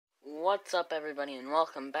What's up, everybody, and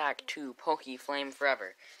welcome back to Flame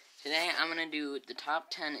Forever. Today I'm going to do the top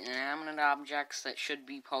 10 inanimate objects that should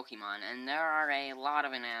be Pokemon, and there are a lot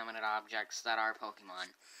of inanimate objects that are Pokemon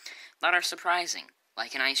that are surprising,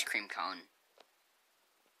 like an ice cream cone.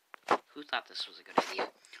 Who thought this was a good idea?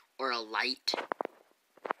 Or a light?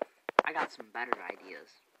 I got some better ideas.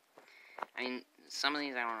 I mean, some of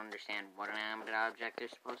these I don't understand what an inanimate object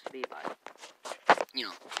is supposed to be, but, you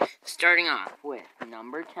know, starting off with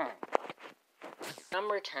number 10.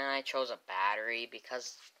 Number 10, I chose a battery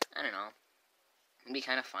because, I don't know, it'd be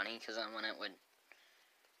kind of funny, because then when it would,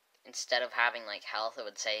 instead of having, like, health, it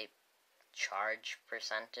would say charge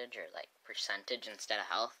percentage, or, like, percentage instead of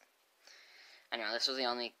health. I don't know, this was the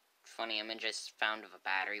only funny image I found of a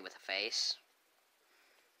battery with a face.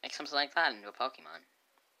 Make something like that into a Pokemon.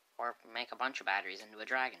 Or make a bunch of batteries into a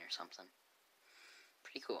dragon or something.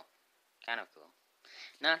 Pretty cool. Kind of cool.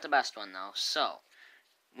 Not the best one, though. So,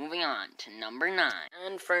 moving on to number 9.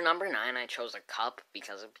 And for number 9, I chose a cup,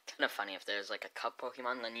 because it'd be kind of funny if there's, like, a cup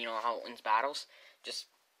Pokemon, then you know how it wins battles. Just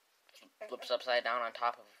flips upside down on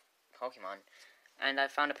top of Pokemon. And I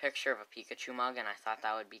found a picture of a Pikachu mug, and I thought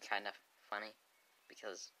that would be kind of funny,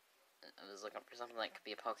 because I was looking for something that could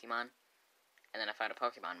be a Pokemon, and then I found a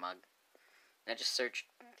Pokemon mug. And I just searched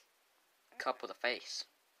cup with a face.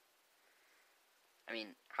 I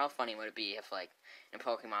mean, how funny would it be if, like, in a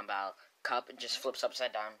Pokemon battle, cup just flips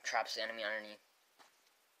upside down, traps the enemy underneath.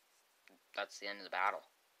 That's the end of the battle.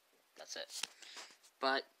 That's it.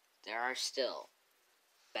 But there are still,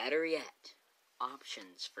 better yet,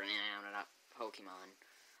 options for inanimate Pokemon,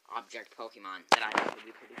 object Pokemon, that I think would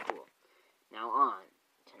be pretty cool. Now on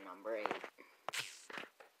to number 8.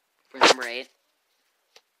 For number 8,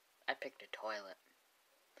 I picked a toilet.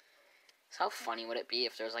 So how funny would it be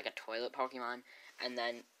if there was like a toilet Pokemon, and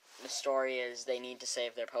then the story is they need to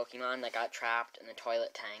save their Pokemon that got trapped in the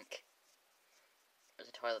toilet tank. There's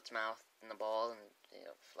a toilet's mouth in the bowl, and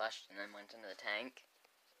flushed and then went into the tank.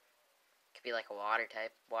 Could be like a water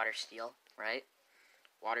type, water steel, right?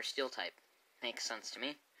 Water steel type. Makes sense to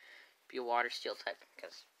me. Be a water steel type,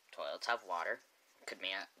 because toilets have water. Could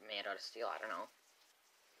be made out of steel, I don't know.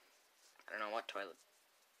 I don't know what toilet.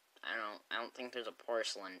 I don't think there's a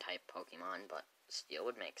porcelain type Pokemon, but steel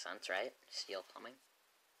would make sense, right? Steel plumbing.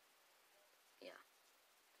 Yeah,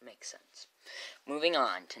 makes sense. Moving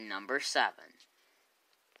on to number 7.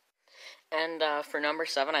 And for number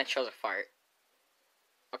 7, I chose a fart.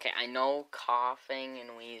 Okay, I know coughing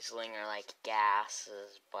and wheezing are like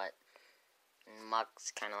gases, but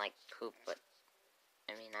muck's kind of like poop, but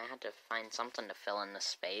I mean, I had to find something to fill in the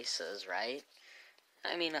spaces, right?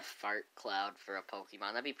 I mean, a fart cloud for a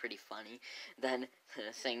Pokemon, that'd be pretty funny. Then,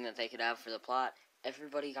 the thing that they could have for the plot,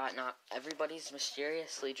 everybody's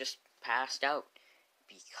mysteriously just passed out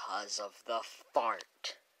because of the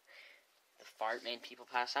fart. The fart made people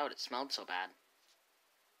pass out, it smelled so bad.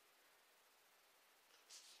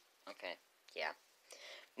 Okay, yeah.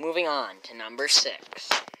 Moving on to number 6.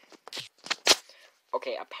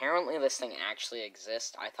 Okay, apparently this thing actually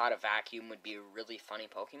exists. I thought a vacuum would be a really funny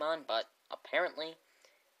Pokemon, but apparently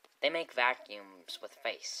they make vacuums with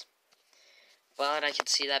face. But I could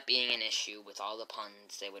see that being an issue with all the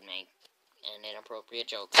puns they would make and inappropriate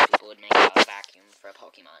jokes people would make about a vacuum for a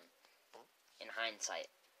Pokemon. In hindsight,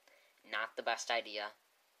 not the best idea.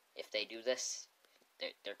 If they do this,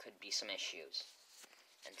 there could be some issues.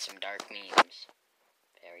 And some dark memes.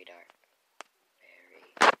 Very dark.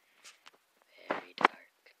 Very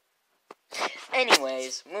dark.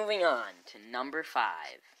 Anyways, moving on to number 5.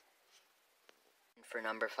 For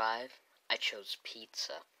number 5, I chose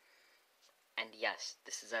pizza. And yes,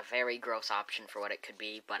 this is a very gross option for what it could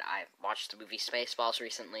be, but I watched the movie Spaceballs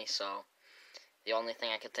recently, so the only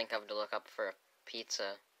thing I could think of to look up for a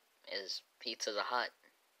pizza is Pizza the Hut.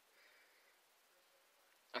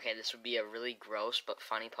 Okay, this would be a really gross but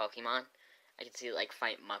funny Pokemon. I could see it like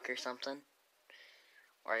fight Muck or something.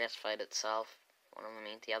 Or I guess fight itself. One of them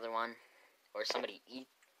eat the other one. Or somebody eat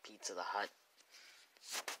Pizza the Hut.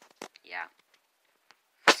 Yeah.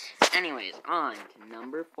 Anyways, on to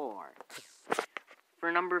number 4. For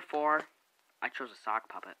number 4, I chose a sock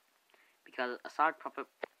puppet. Because a sock puppet,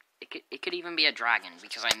 it could even be a dragon.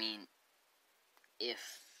 Because, I mean, if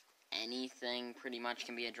anything pretty much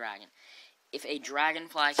can be a dragon. If a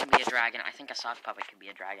dragonfly can be a dragon, I think a sock puppet could be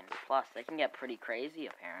a dragon. Plus, they can get pretty crazy,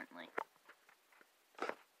 apparently.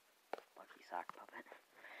 Lucky sock puppet.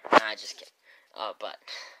 Nah, just kidding. But,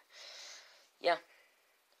 yeah.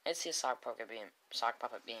 I'd see a sock puppet being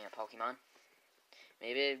a Pokemon.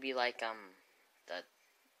 Maybe it'd be like, the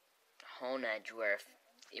Honedge, where if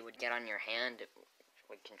it would get on your hand, it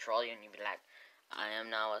would control you, and you'd be like, I am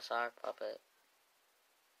now a sock puppet.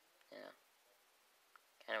 Yeah.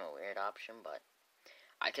 desired option, but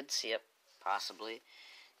I could see it, possibly.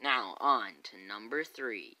 Now, on to number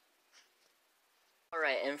 3.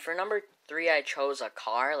 Alright, and for number 3, I chose a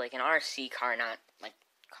car, like an RC car, not like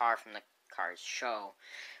car from the Cars show.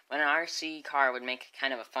 But an RC car would make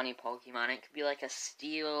kind of a funny Pokemon. It could be like a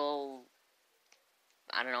steel,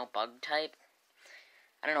 I don't know, bug type.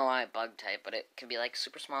 I don't know why bug type, but it could be like a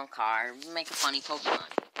super small car, make a funny Pokemon.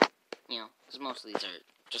 You know, because most of these are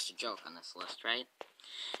just a joke on this list, right?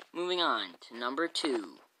 Moving on to number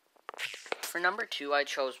 2. For number 2, I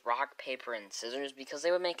chose rock, paper, and scissors because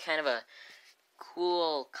they would make kind of a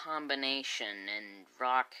cool combination, and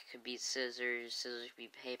rock could be scissors, scissors could be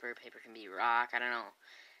paper, paper can be rock. I don't know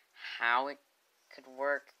how it could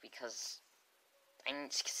work because I can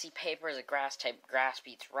see paper as a grass type, grass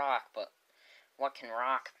beats rock, but what can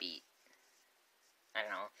rock beat? I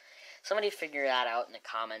don't know. Somebody figure that out in the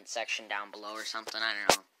comments section down below or something. I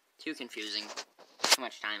don't know. Too confusing. Too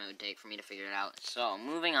much time it would take for me to figure it out. So,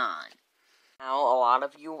 moving on. Now, a lot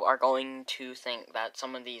of you are going to think that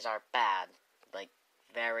some of these are bad. Like,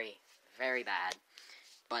 very, very bad.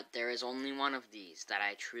 But there is only one of these that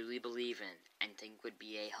I truly believe in and think would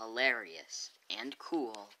be a hilarious and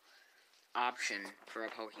cool option for a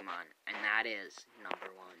Pokemon. And that is number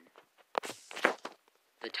 1.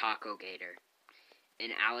 The Taco Gator.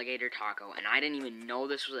 An alligator taco. And I didn't even know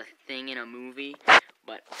this was a thing in a movie.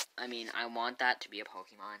 But, I mean, I want that to be a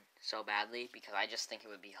Pokemon so badly because I just think it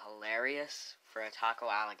would be hilarious for a taco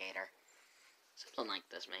alligator. Something like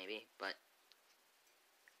this, maybe, but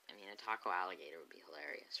I mean, a taco alligator would be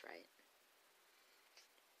hilarious, right?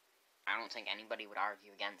 I don't think anybody would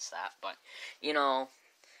argue against that, but, you know,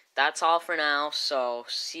 that's all for now, so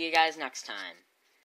see you guys next time.